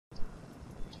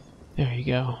There you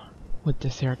go. With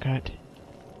this haircut,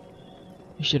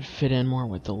 you should fit in more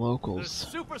with the The locals.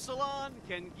 Super Salon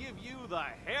can give you the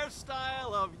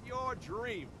hairstyle of your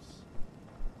dreams.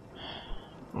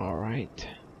 Alright.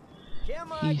 Can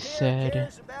my He care said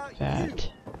cares about that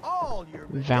you, all your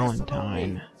medicinal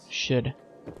Valentine needs. should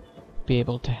be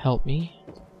able to help me.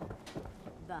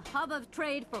 The hub of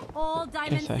trade for all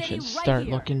Diamond Guess I City should right start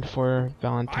here. looking for By a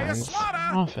Valentine's slaughter,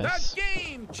 office. the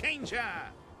game changer.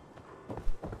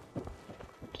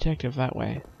 Detective that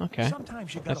way. Okay.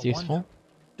 Sometimes you gotta That's useful. wonder,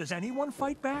 does anyone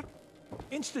fight back?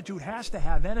 Institute has to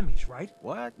have enemies, right?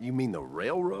 What? You mean the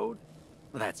railroad?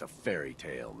 Well, that's a fairy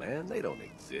tale, man. They don't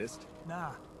exist.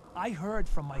 Nah, I heard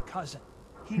from my cousin.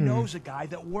 He knows a guy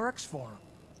that works for him.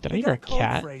 Did I They hear got a a code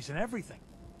cat? phrase and everything.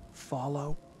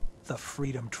 Follow the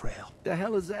Freedom Trail. The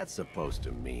hell is that supposed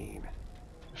to mean?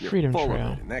 You're Freedom full Trail.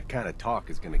 of it, and that kind of talk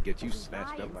is gonna get you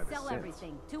snatched Buy up and by the sell sense.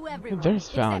 everything to everyone. There's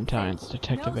except Valentine's Sense.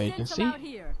 Detective No Agency. Sense allowed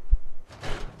here.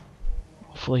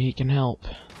 Hopefully he can help.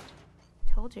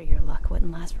 Told you your luck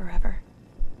wouldn't last forever.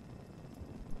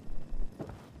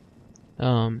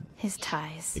 His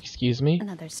ties. Excuse me?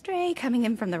 Another stray coming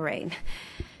in from the rain.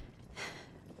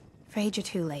 Afraid you're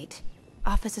too late.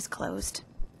 Office is closed.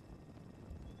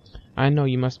 I know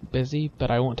you must be busy,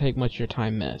 but I won't take much of your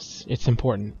time, miss. It's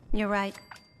important. You're right.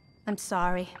 I'm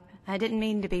sorry. I didn't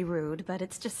mean to be rude, but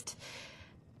it's just...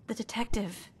 the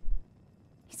detective...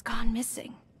 he's gone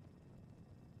missing.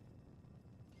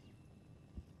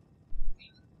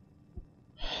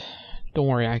 Don't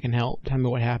worry, I can help. Tell me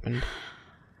what happened.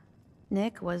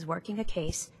 Nick was working a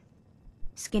case.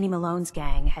 Skinny Malone's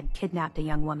gang had kidnapped a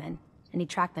young woman, and he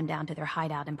tracked them down to their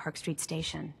hideout in Park Street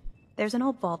Station. There's an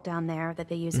old vault down there that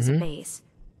they use as a base.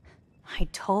 I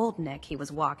told Nick he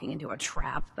was walking into a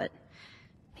trap, but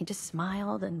he just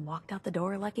smiled and walked out the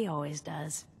door like he always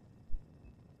does.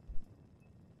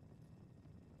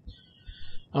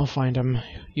 I'll find him.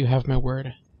 You have my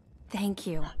word. Thank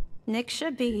you. Nick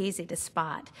should be easy to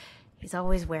spot. He's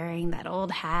always wearing that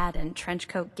old hat and trench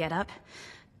coat getup.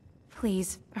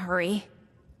 Please, hurry.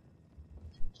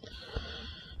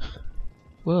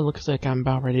 Well, it looks like I'm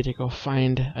about ready to go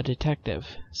find a detective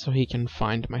so he can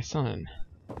find my son.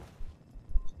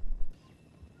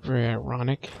 Very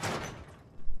ironic.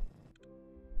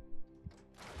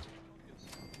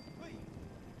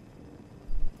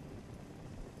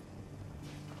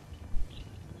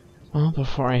 Well,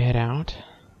 before I head out,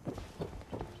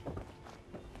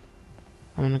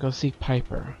 I'm gonna go see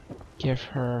Piper. Give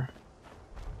her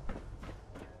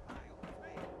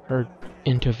her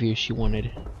interview she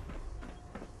wanted.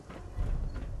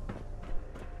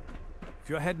 If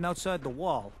you're heading outside the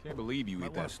wall, Can't believe you might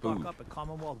eat want that to stock food. up at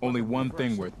Commonwealth. Only Butler one first.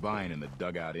 thing worth buying in the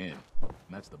Dugout Inn, and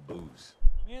that's the booze.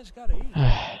 Man's gotta eat.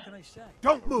 What can I say?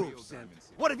 Don't move, Synth.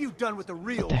 What have you done with the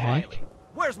real the heck? Riley?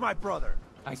 Where's my brother?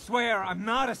 I swear I'm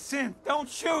not a synth. Don't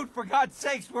shoot, for God's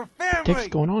sakes. We're What's family.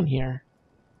 going on here?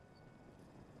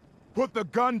 Put the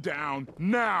gun down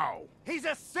now! He's a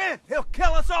Synth! He'll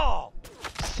kill us all!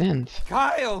 Synth.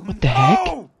 Kyle, What the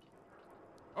heck?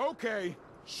 Okay,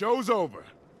 show's over.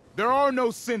 There are no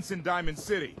synths in Diamond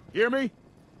City. Hear me?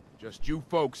 Just you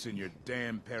folks and your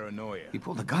damn paranoia. He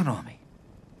pulled a gun on me.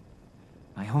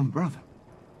 My own brother.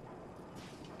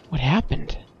 What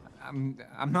happened? I'm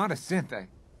not a synth.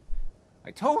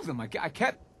 I told him. I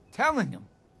kept telling him.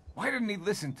 Why didn't he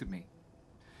listen to me?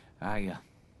 I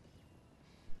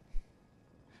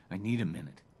need a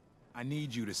minute. I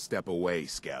need you to step away,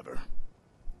 Scaver.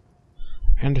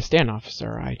 I understand,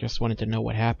 officer. I just wanted to know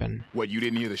what happened. What, you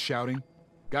didn't hear the shouting?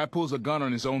 Guy pulls a gun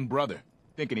on his own brother,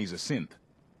 thinking he's a synth.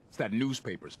 It's that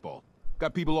newspaper's fault.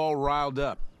 Got people all riled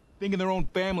up, thinking their own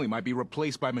family might be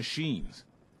replaced by machines.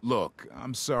 Look,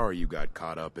 I'm sorry you got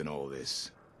caught up in all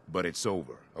this, but it's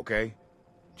over, okay?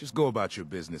 Just go about your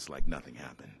business like nothing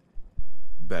happened.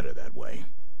 Better that way.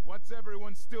 What's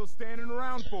everyone still standing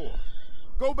around for?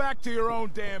 Go back to your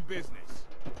own damn business.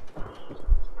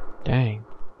 Dang.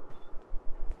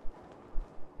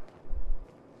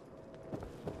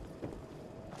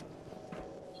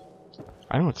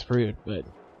 I know it's rude, but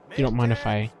you don't mind if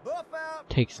I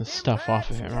take some stuff off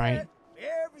of it, right?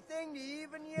 Everything to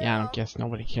even you Yeah, I out. don't guess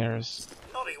nobody cares.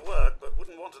 Naughty work, but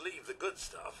wouldn't want to leave the good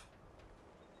stuff.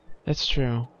 That's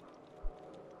true.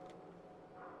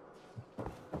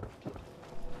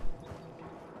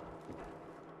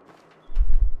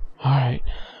 Alright.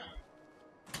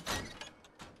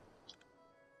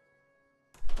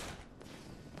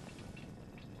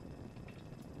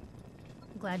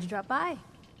 Glad you dropped by.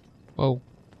 Whoa.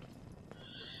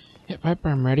 Yeah, Piper,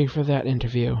 I'm ready for that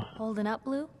interview. Holding up,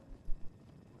 Blue?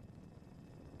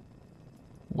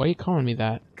 Why are you calling me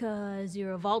that? 'Cause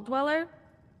you're a vault dweller?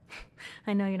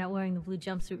 I know you're not wearing the blue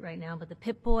jumpsuit right now, but the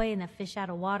Pip-Boy and the fish out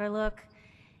of water look...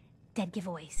 dead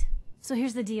giveaways. So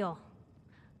here's the deal.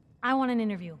 I want an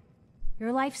interview.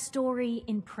 Your life story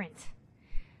in print.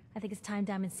 I think it's time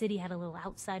Diamond City had a little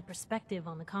outside perspective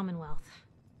on the Commonwealth.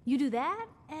 You do that,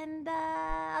 and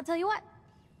I'll tell you what.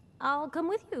 I'll come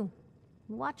with you.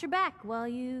 Watch your back while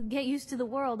you get used to the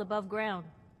world above ground.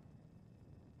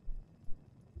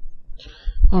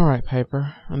 Alright,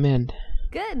 Piper. I'm in.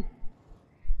 Good.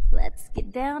 Let's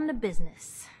get down to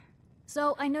business.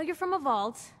 So, I know you're from a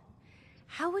vault.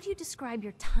 How would you describe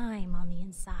your time on the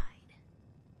inside?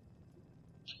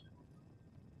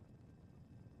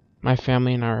 My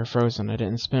family and I are frozen. I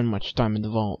didn't spend much time in the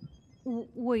vault.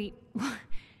 Wait,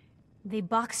 they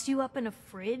boxed you up in a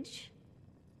fridge?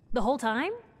 The whole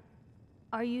time?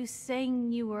 Are you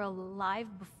saying you were alive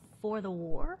before the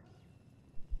war?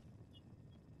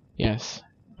 Yes,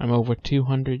 I'm over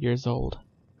 200 years old.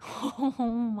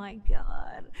 Oh my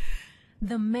god.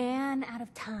 The man out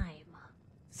of time.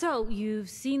 So, you've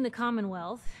seen the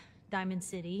Commonwealth, Diamond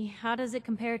City. How does it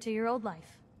compare to your old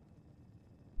life?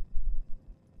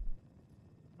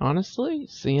 Honestly,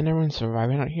 seeing everyone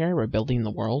surviving out here, rebuilding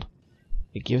the world,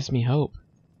 it gives me hope.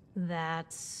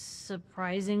 That's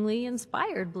surprisingly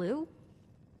inspired, Blue.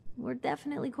 We're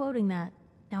definitely quoting that.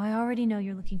 Now, I already know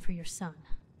you're looking for your son,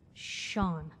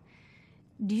 Sean.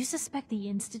 Do you suspect the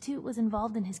Institute was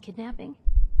involved in his kidnapping?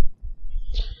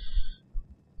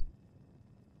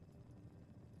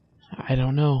 I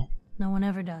don't know. No one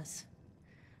ever does.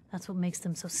 That's what makes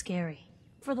them so scary.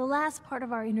 For the last part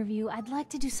of our interview, I'd like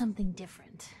to do something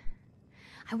different.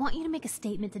 I want you to make a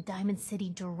statement to Diamond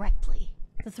City directly.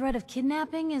 The threat of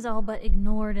kidnapping is all but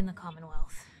ignored in the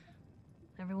Commonwealth.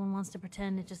 Everyone wants to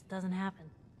pretend it just doesn't happen.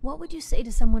 What would you say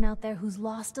to someone out there who's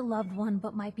lost a loved one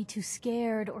but might be too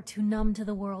scared or too numb to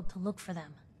the world to look for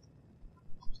them?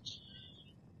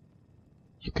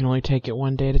 You can only take it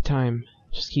one day at a time.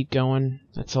 Just keep going.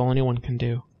 That's all anyone can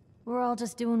do. We're all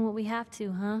just doing what we have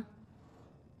to, huh?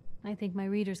 I think my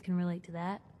readers can relate to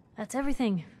that. That's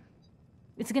everything.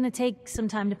 It's gonna take some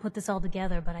time to put this all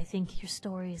together, but I think your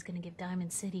story is gonna give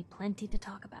Diamond City plenty to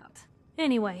talk about.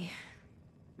 Anyway,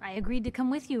 I agreed to come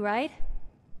with you, right?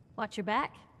 Watch your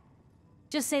back.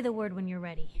 Just say the word when you're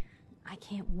ready. I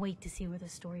can't wait to see where the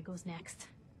story goes next.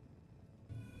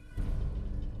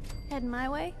 Heading my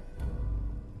way?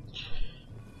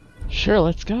 Sure,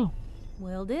 let's go.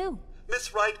 Will do.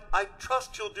 Miss Wright, I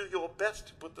trust you'll do your best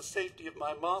to put the safety of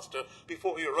my master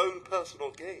before your own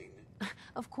personal gain.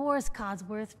 Of course,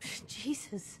 Codsworth.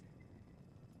 Jesus.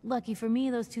 Lucky for me,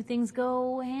 those two things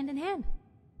go hand in hand.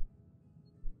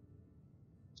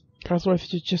 Codsworth,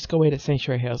 just go wait at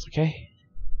Sanctuary Hills, okay?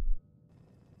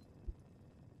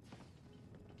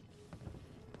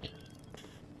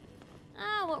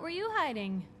 Ah, what were you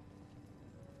hiding?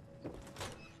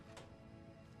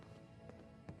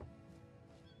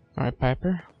 Alright,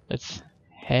 Piper. Let's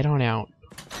head on out.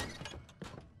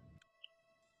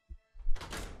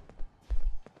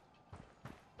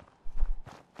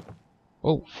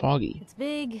 Oh, foggy. It's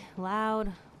big,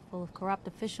 loud, full of corrupt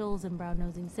officials and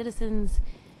brown-nosing citizens,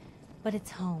 but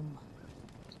it's home.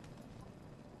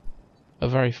 A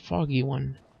very foggy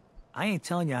one. I ain't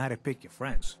telling you how to pick your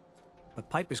friends, but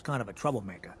Piper's kind of a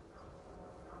troublemaker.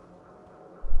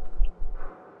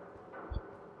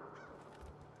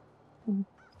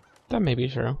 That may be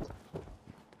true.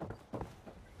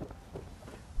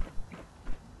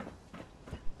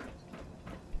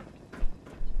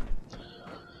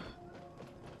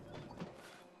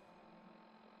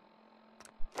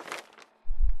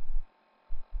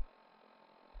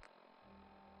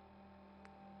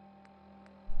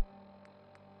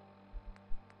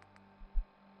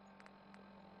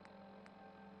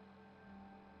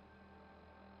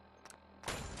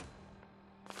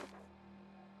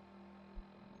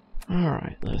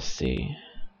 Alright, let's see.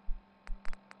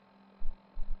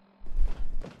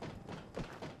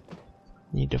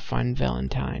 Need to find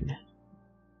Valentine.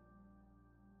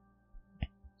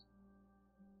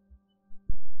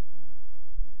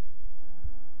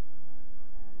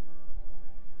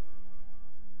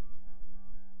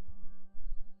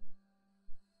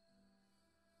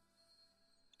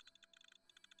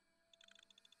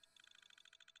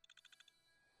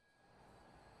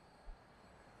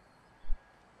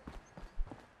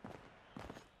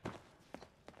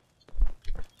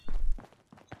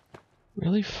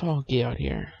 Really foggy out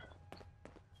here.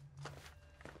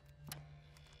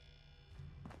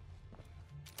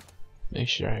 Make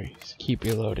sure I keep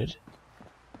reloaded.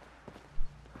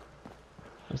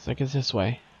 Looks like it's this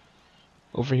way.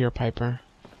 Over here, Piper.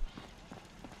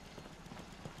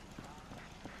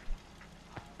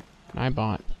 I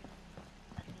bought.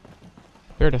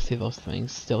 Weird to see those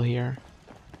things still here.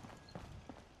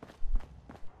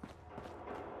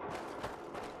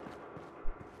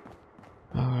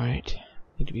 Alright,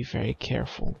 need to be very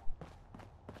careful.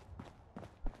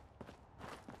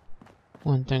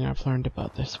 One thing I've learned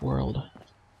about this world,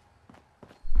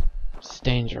 it's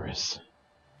dangerous.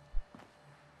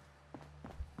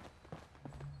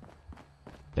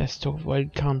 Best to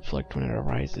avoid conflict when it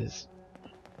arises,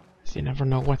 because you never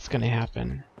know what's gonna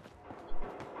happen.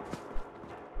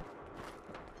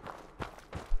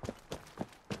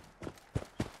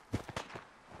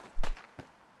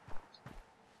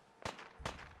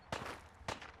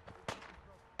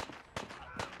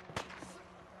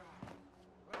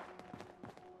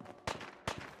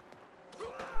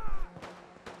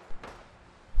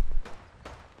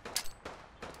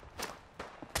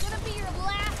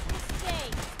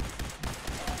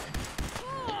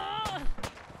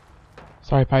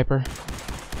 Sorry, Piper.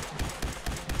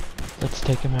 Let's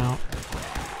take him out.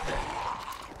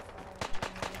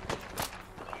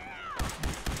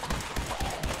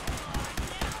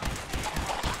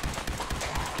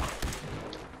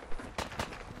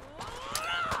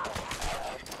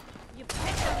 You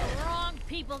picked the wrong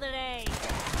people today.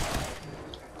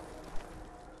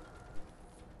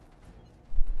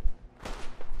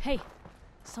 Hey,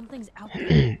 something's out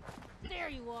there. There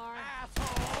you are.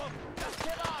 Asshole. Just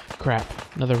get up.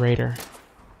 Crap, another raider.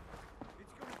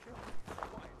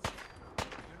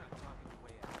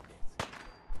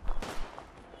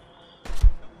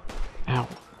 Ow.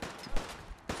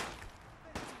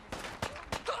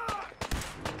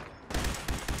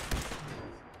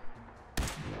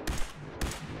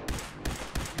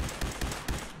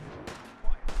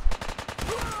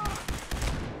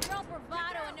 You're all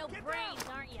bravado and no brains,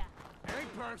 aren't ya?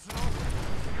 Ain't personal.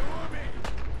 You or me.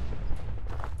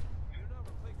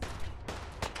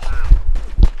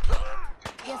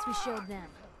 Guess we showed them.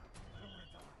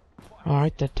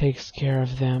 Alright, that takes care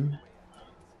of them.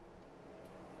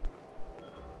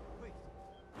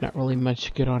 Not really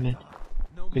much good on it.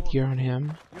 Good gear on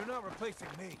him. You're not replacing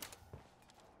me.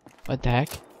 What the heck?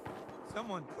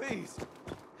 Someone, please.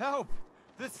 Help.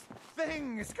 This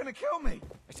thing is gonna kill me.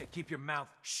 I said keep your mouth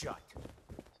shut.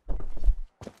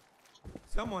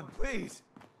 Someone, please.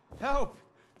 Help.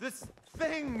 This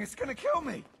thing is gonna kill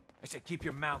me. I said keep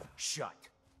your mouth shut.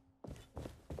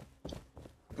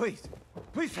 Please.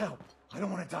 Please help. I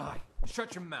don't want to die.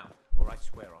 Shut your mouth, or I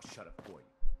swear I'll shut it for you.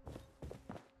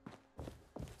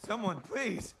 Someone,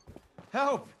 please.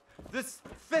 Help. This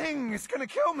thing is gonna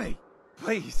kill me.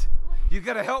 Please. You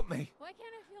gotta help me. Why can't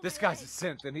I feel This my guy's a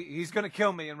legs? synth, and he's gonna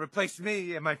kill me and replace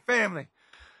me and my family.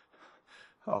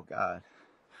 Oh, God.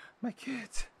 My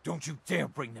kids. Don't you dare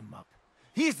bring them up.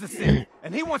 He's the synth,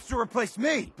 and he wants to replace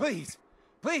me. Please.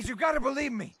 Please, you gotta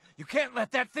believe me. You can't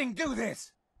let that thing do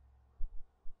this.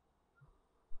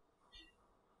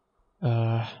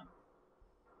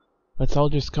 Let's all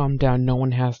just calm down. No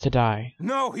one has to die.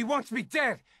 No, he wants me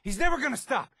dead. He's never gonna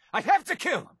stop. I have to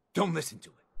kill him. Don't listen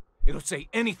to it. It'll say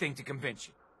anything to convince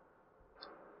you.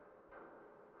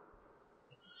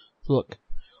 Look,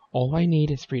 all I need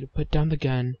is for you to put down the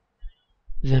gun,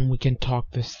 then we can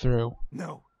talk this through.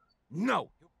 No.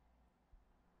 No.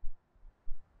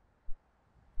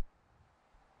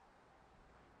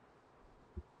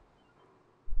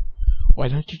 Why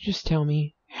don't you just tell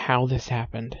me how this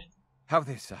happened? How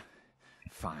this,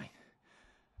 fine.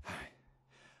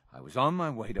 I was on my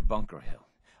way to Bunker Hill.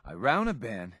 I round a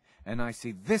bend, and I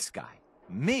see this guy,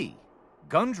 me,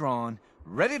 gun drawn,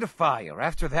 ready to fire.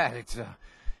 After that,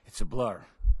 it's a blur.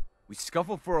 We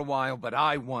scuffled for a while, but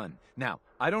I won. Now,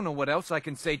 I don't know what else I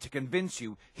can say to convince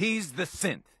you he's the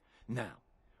synth. Now,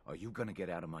 are you gonna get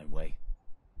out of my way?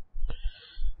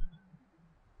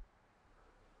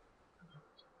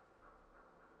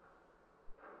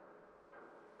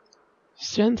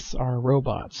 Synths are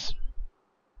robots.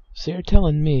 So you're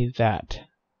telling me that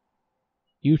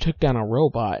you took down a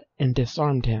robot and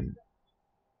disarmed him.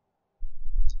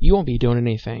 You won't be doing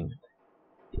anything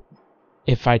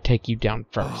if I take you down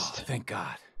first. Oh, thank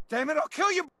God. Damn it, I'll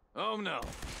kill you! Oh, no.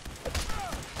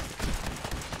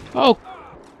 Oh!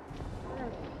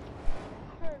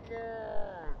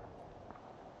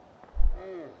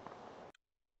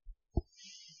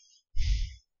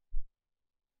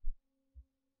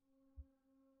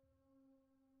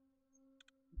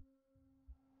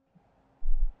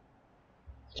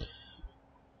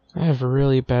 I have a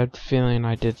really bad feeling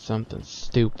I did something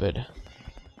stupid.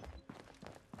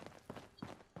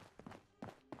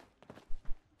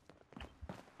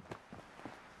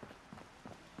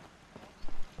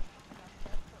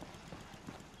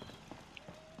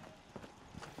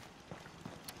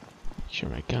 Make sure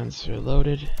my guns are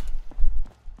loaded.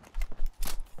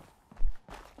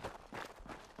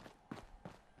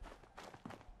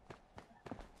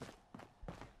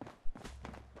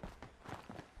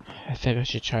 think I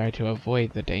should try to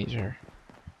avoid the danger.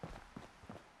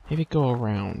 Maybe go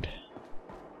around.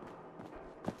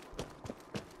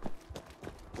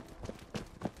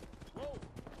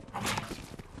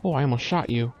 Oh, I almost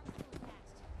shot you.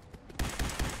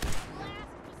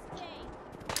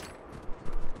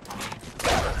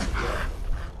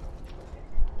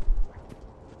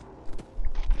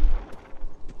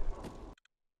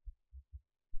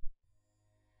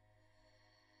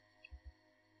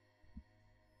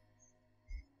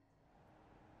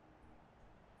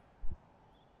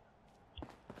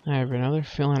 I have another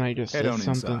feeling I just Head did on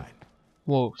something. inside.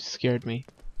 Whoa, scared me.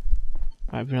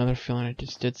 I have another feeling I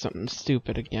just did something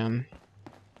stupid again.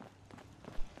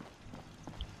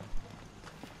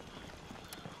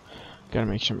 Gotta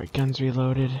make sure my gun's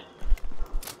reloaded.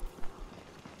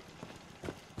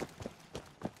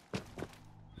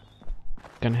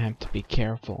 Gonna have to be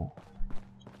careful.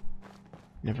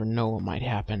 Never know what might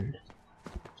happen.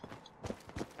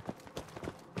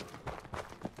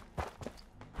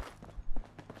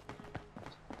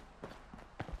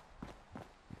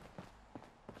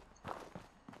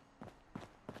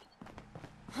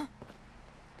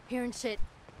 Hearing shit.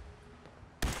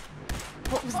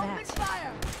 What was that?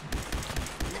 Fire!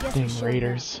 Guess we Dang showed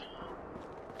raiders. them.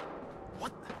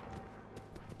 Put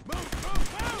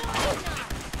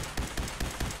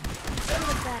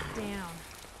it back down.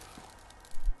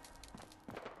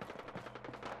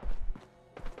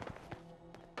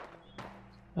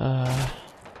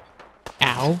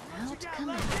 Ow. Out, come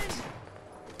out.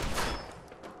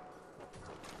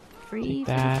 Free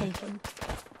for that. the taking.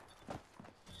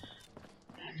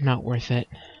 Not worth it.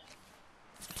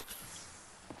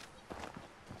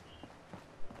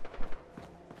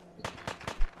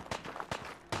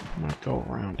 I'm gonna go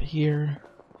around here.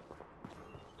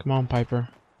 Come on, Piper.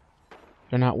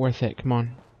 They're not worth it. Come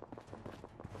on.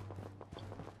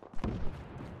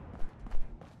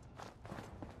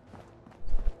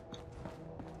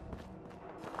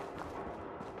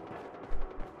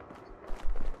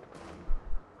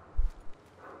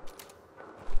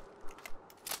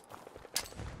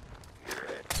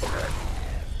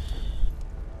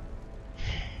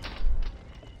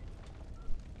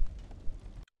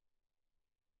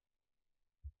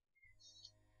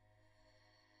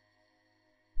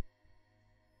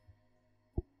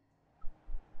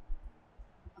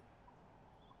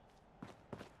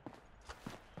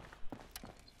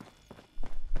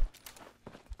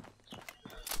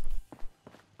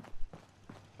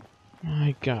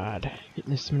 My God,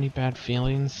 getting this many bad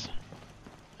feelings.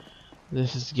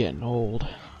 This is getting old.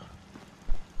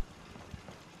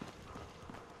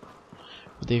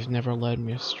 But they've never led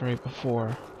me astray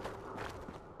before.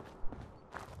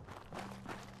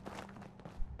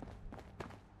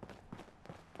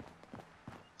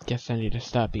 Guess I need to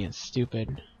stop being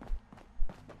stupid.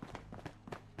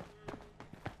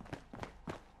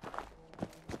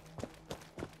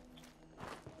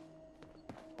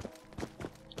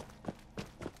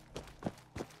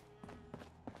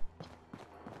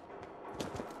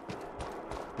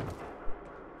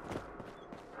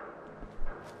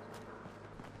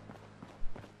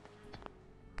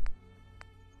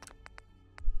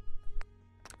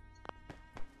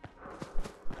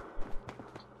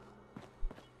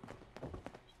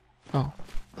 Oh,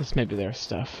 this may be their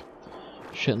stuff.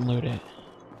 Shouldn't loot it.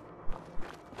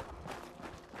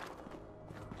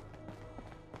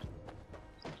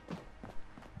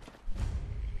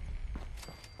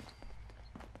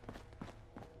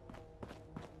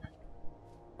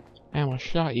 I almost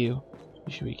shot you.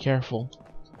 You should be careful.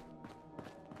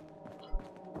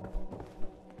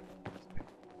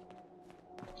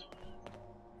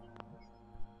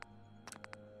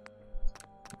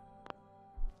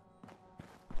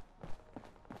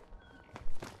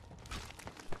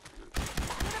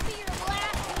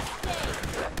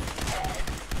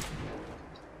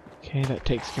 Okay, that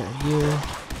takes care of you.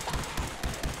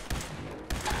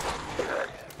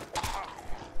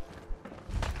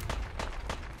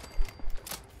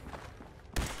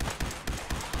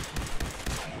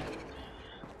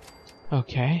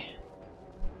 Okay.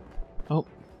 Oh.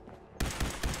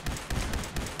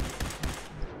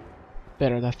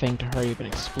 Better that thing to hurry up and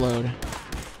explode.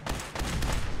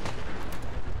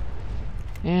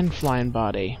 And flying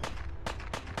body.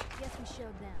 Guess we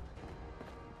showed them.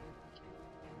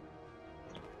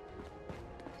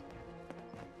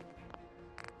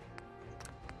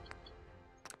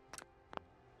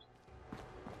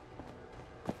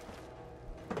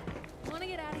 Wanna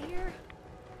get out of here?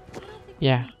 I don't think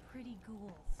Yeah. we're pretty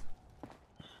ghouls.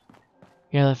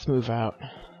 Yeah, let's move out.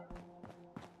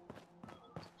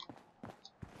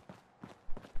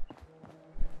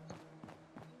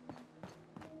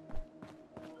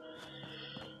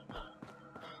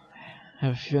 I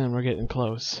have a feeling we're getting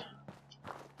close.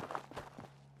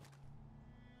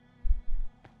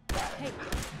 Hey,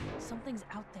 something's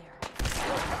out there.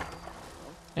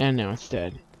 And now it's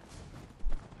dead.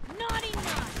 Naughty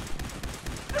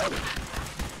nut!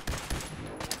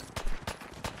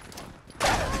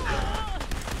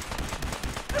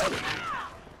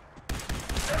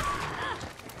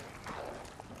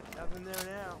 Nothing there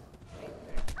now.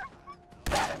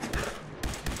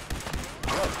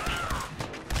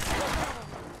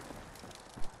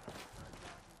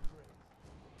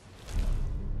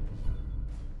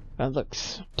 That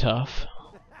looks tough.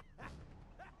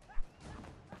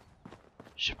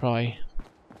 Should probably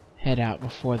head out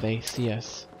before they see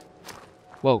us.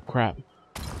 Whoa, crap.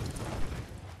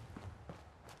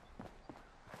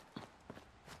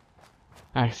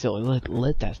 I accidentally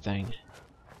lit that thing.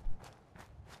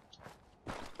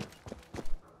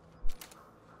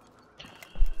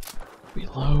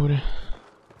 Reload.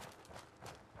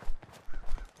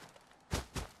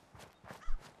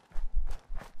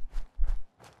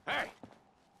 Hey!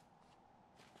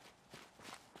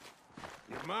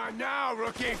 You're mine now,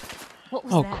 rookie! What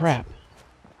was Oh, that? crap.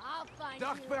 I'll find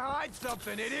Duck you. behind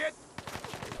something, idiot!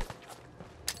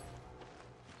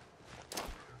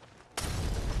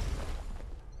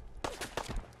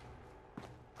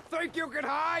 Think you can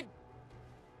hide?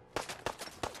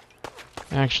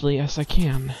 Actually, yes, I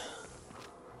can.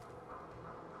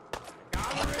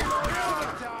 Gotta reload all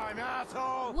the time,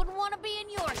 asshole! Wouldn't want to be in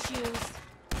your shoes.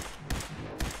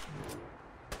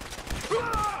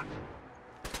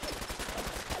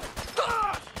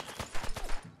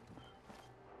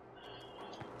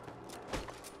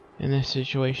 In this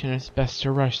situation, it's best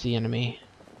to rush the enemy.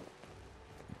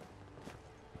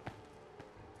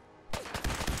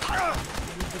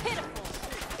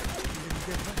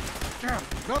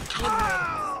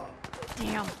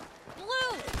 Damn.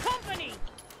 Blue company.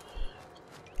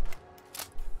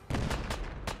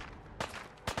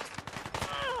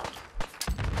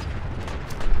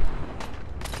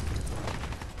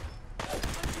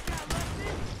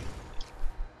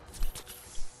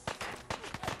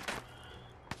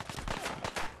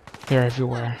 They're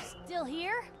everywhere, Still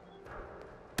here?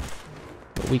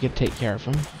 but we could take care of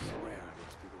them.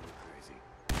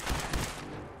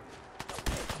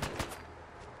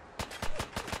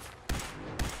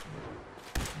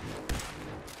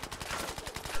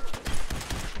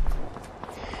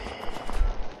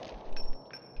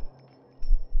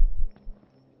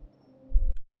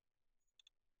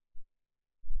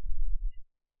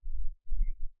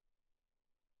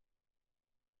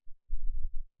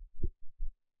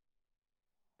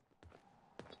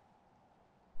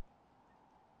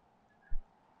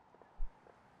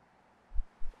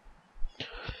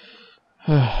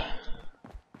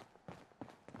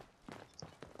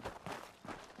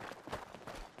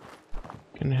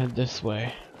 Gonna head this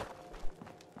way.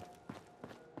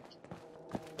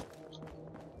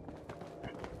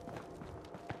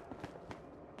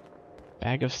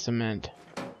 Bag of cement.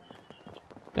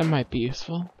 That might be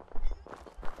useful.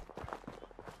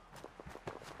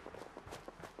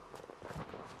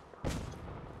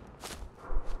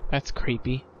 That's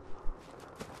creepy.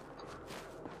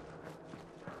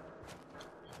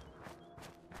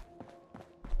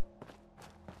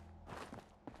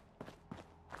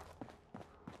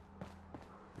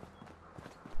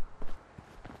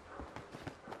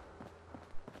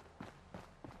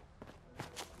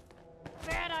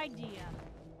 Bad idea.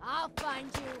 I'll find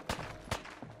you.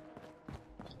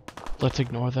 Let's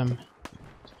ignore them.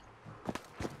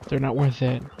 They're not worth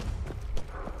it.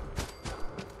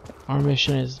 Our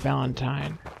mission is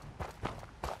Valentine.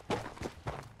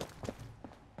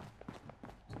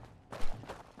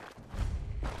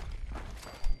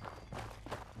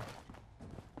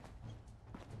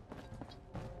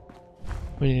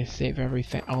 We need to save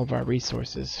everything, all of our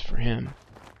resources for him.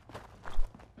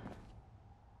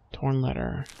 Torn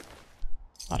letter,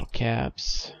 bottle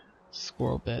caps,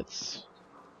 squirrel bits.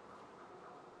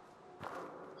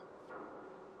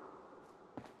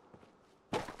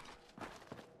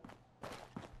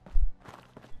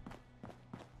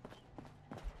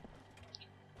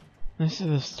 This is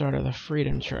the start of the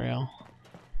Freedom Trail.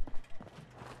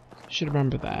 Should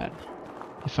remember that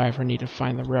if I ever need to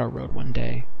find the railroad one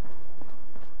day.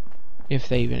 If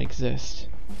they even exist.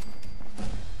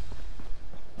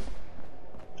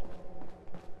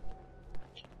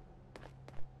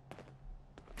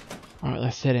 Alright,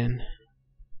 let's head in.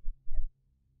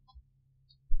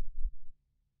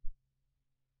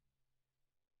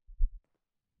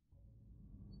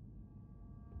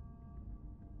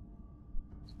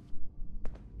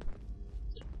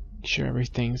 Make sure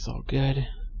everything's all good.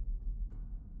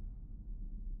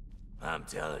 I'm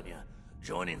telling you,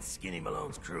 joining Skinny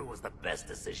Malone's crew was the best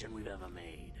decision we've ever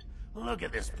made. Look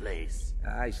at this place.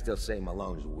 I still say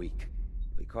Malone's weak.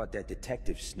 We caught that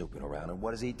detective snooping around, and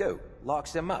what does he do?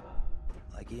 Locks him up.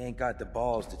 Like he ain't got the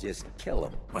balls to just kill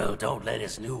him. Well, don't let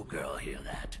his new girl hear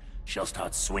that. She'll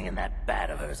start swinging that bat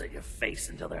of hers at your face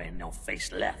until there ain't no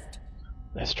face left.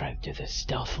 Let's try to do this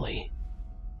stealthily.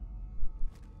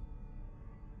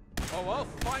 Oh, I'll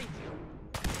find you.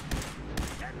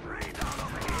 Get rained on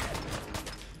over here.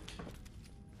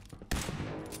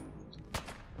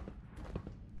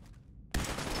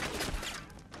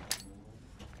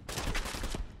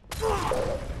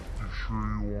 You sure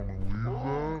you want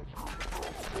to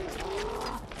leave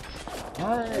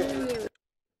that?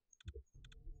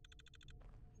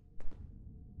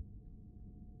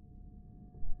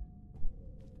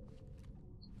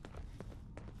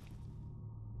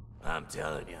 I'm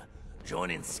telling you,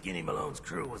 joining Skinny Malone's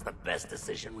crew was the best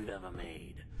decision we've ever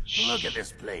made. Look at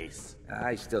this place.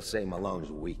 I still say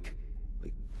Malone's weak.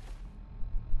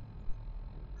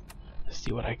 Let's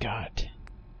see what I got.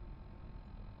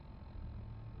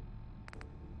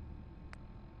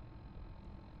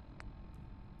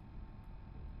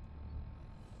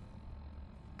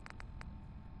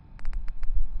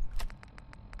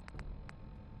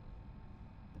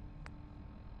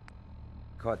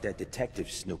 Caught that detective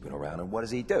snooping around, and what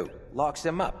does he do? Locks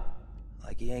him up.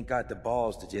 Like he ain't got the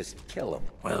balls to just kill him.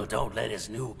 Well, don't let his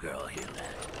new girl hear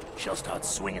that. She'll start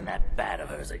swinging that bat of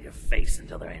hers at your face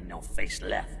until there ain't no face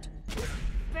left.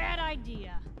 Bad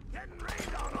idea. Getting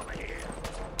rained on over here.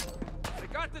 They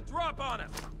got the drop on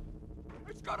him.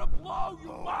 It's gonna blow, you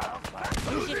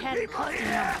motherfucker. Wish it hadn't cooked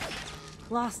him.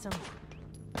 Lost him.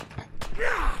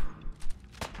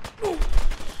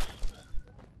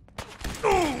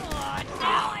 Oh,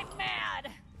 now I'm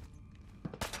mad.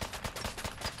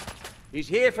 He's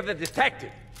here for the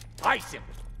detective. Ice him.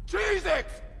 Jesus!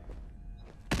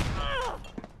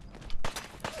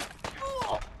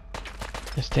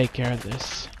 Let's take care of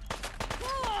this.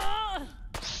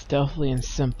 Stealthily and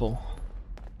simple.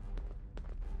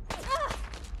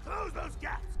 Close those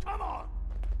gaps, come on!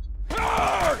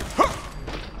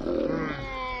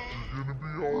 You're gonna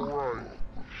be alright.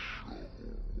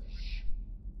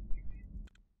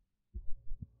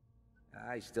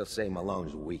 I still say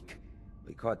Malone's weak.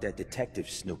 We caught that detective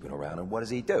snooping around, and what does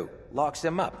he do? Locks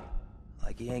him up.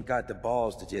 Like he ain't got the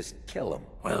balls to just kill him.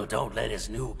 Well, don't let his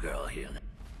new girl hear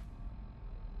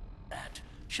that.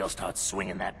 She'll start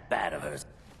swinging that bat of hers.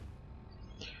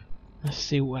 Let's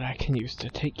see what I can use to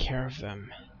take care of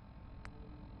them.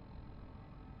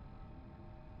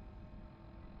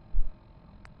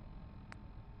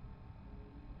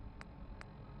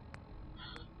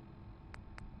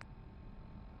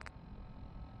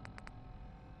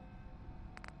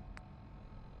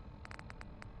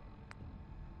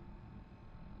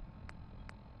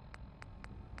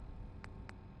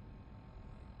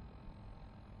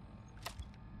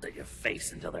 At your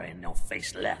face until there ain't no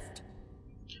face left.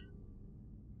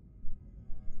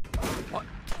 What?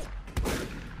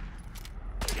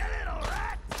 Get it, all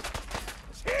right?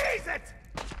 Cheese it!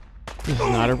 This is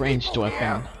not a ranged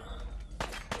weapon.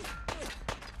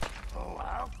 Oh,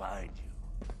 I'll find you.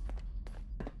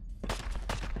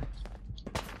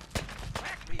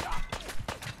 Back me up!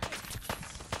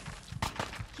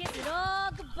 Kiss it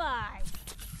all goodbye.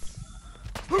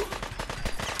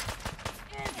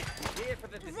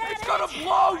 It's gonna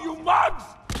blow, you mugs!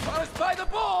 Got us by the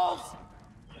balls!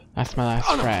 That's my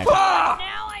last frag.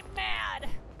 Now I'm mad.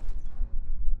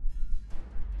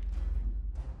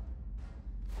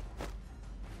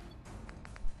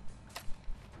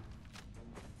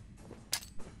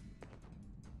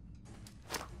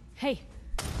 Hey,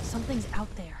 something's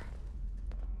out there.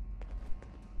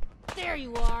 There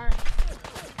you are.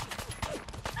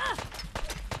 Ah!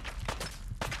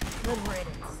 Good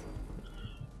riddance.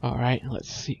 Alright, let's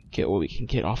see, get what we can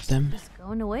get off them. It's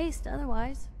going to waste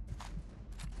otherwise.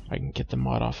 I can get the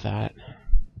mod off that.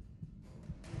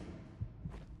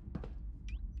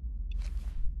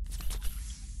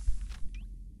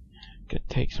 Gonna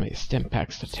take some of these stim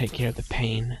packs to take care of the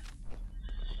pain.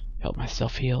 Help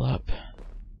myself heal up.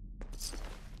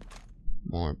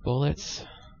 More bullets.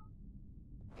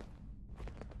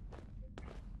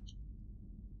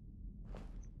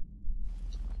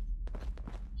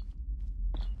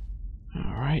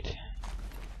 Alright.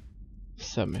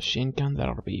 Submachine gun, that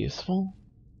ought to be useful.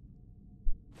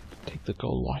 Take the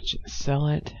gold watch and sell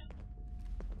it.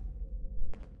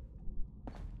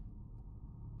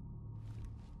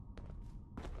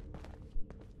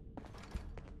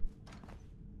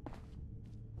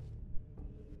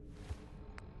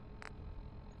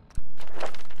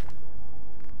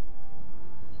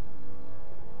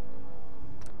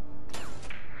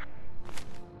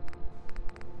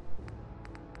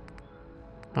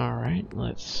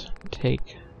 let's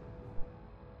take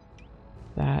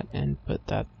that and put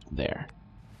that there.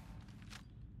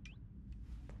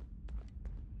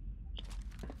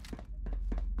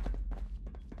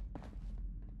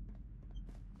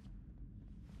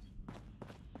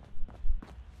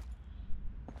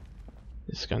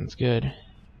 This gun's good.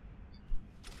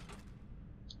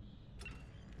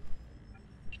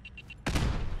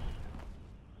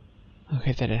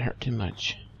 Okay, that didn't hurt too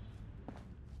much.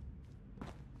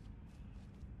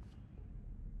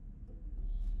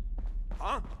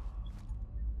 Huh?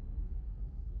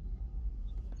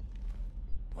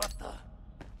 What the?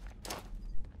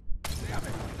 Damn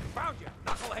it! Found you,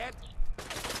 knucklehead!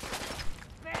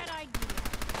 Bad idea.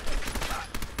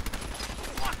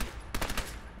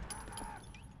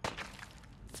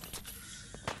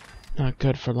 Not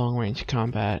good for long-range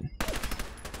combat.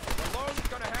 Malone's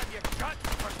gonna have you cut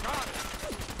for gun.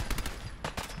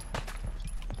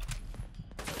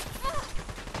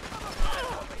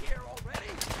 Over here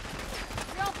already?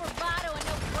 You're all bravado and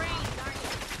no brains, aren't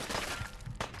you?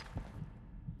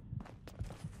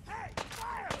 Hey,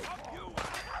 fire! Help you!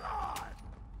 Come on!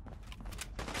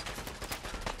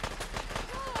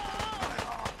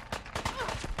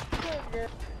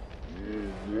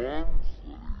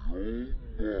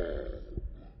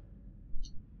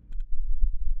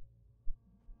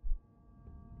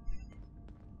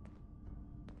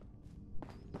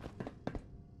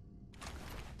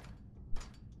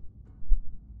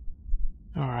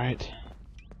 Alright.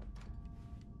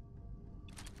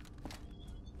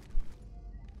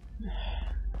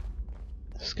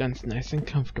 This gun's nice and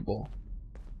comfortable.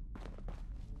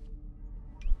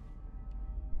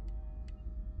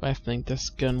 But I think this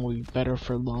gun will be better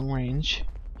for long range.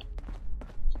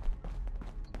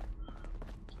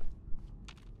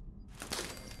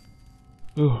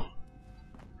 Ooh.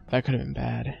 That could have been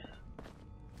bad.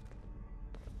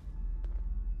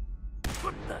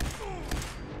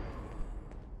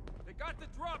 They got the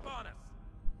drop on us!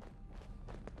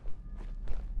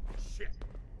 Shit!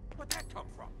 Where'd that come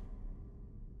from?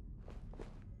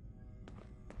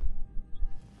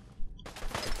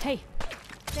 Hey,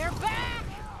 they're back!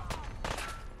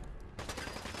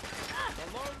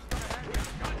 Malone's gonna have you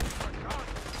cut for gun.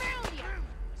 Found you!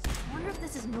 I wonder if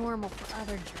this is normal for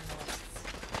other journalists.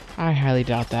 I highly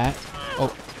doubt that.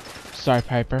 Oh, sorry,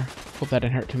 Piper. Hope that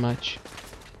didn't hurt too much.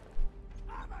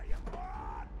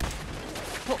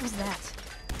 What was that?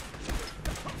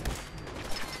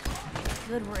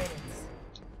 Good riddance.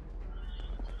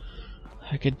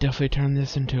 I could definitely turn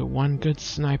this into one good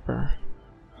sniper.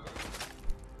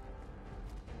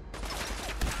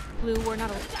 Blue, we're not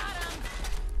allowed.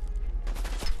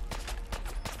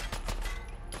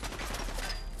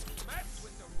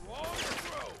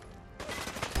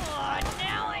 Oh,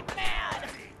 now I'm mad!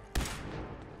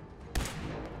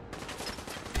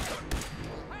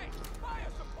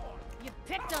 You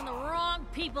picked on the wrong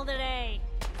people today.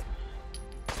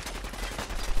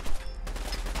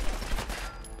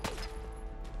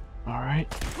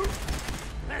 Alright.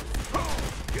 Let's go!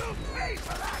 You pay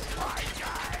for that, my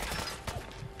guy!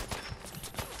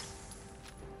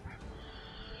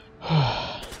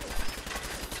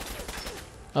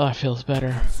 Oh, that feels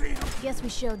better. Guess we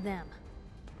showed them.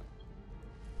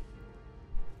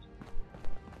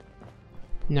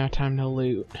 Now time to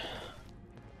loot.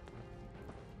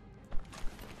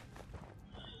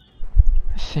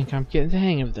 I think I'm getting the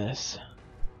hang of this.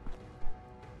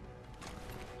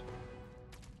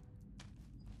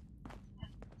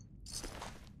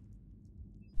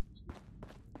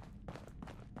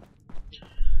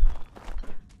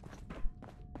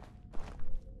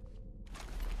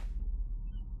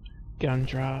 Gun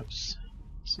drops.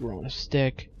 Roll a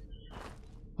stick.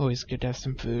 Always good to have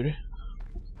some food.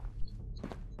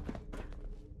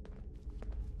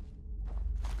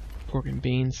 Pork and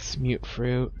beans, mute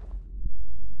fruit.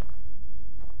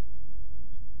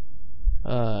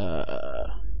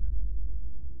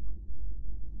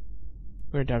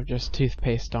 Weird to have just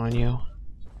toothpaste on you.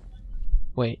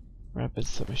 Wait, rapid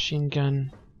submachine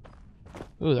gun.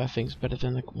 Ooh, that thing's better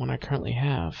than the one I currently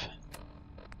have.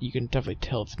 You can definitely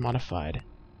tell it's modified.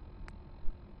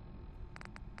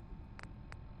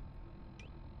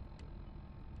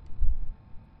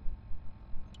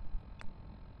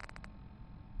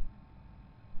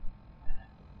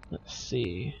 Let's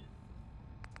see.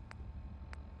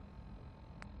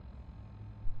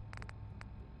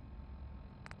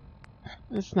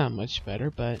 It's not much better,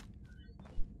 but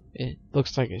it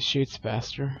looks like it shoots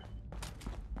faster.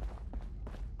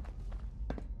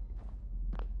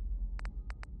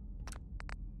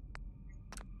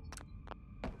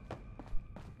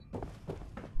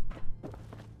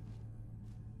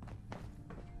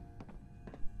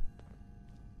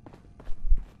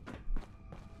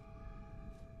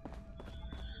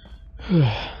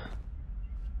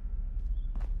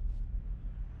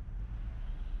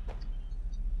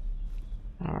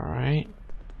 Alright.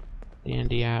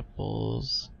 Dandy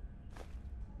apples.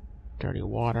 Dirty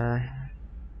water.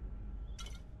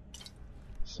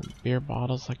 Some beer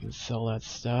bottles, I can sell that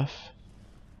stuff.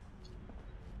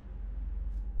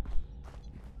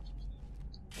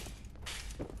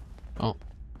 Oh.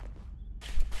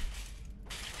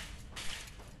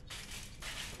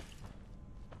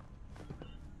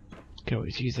 Could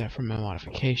always use that for my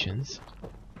modifications.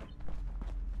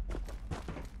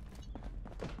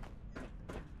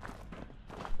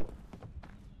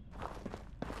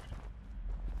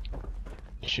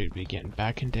 Should be getting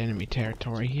back into enemy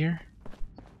territory here.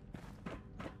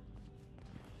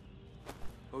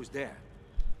 Who's there?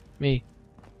 Me.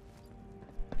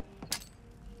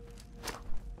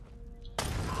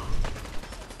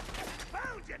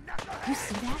 You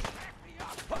see that?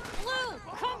 Blue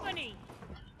company.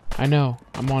 I know.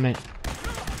 I'm on it.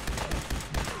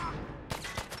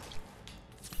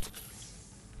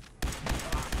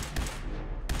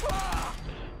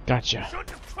 Gotcha. Shouldn't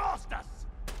have crossed us.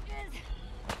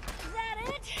 Is that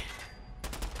it?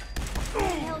 You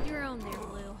held your own there,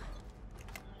 Blue.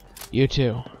 You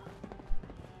too.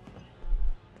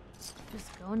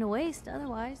 Just going to waste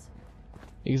otherwise.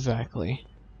 Exactly.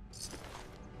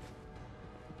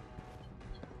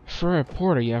 For a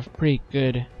reporter, you have pretty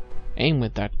good aim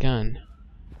with that gun.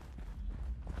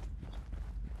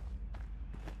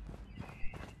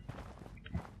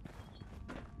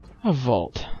 A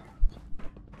vault.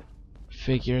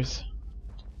 Figures.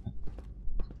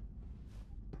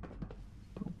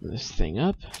 Open this thing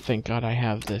up. Thank God I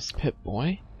have this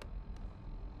Pip-Boy.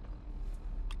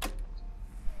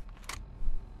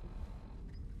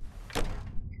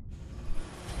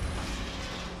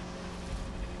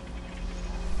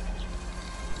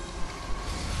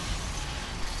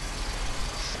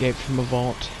 Escape from a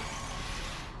vault.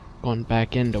 Going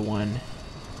back into one.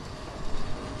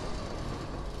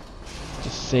 To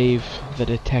save the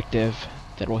detective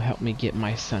that will help me get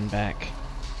my son back.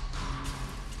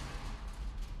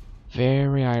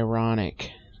 Very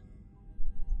ironic.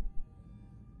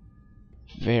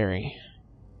 Very,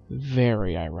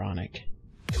 very ironic.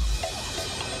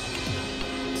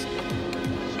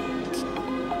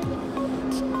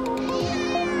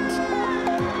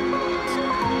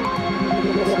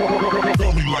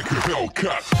 Tell me like a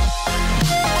Hellcat.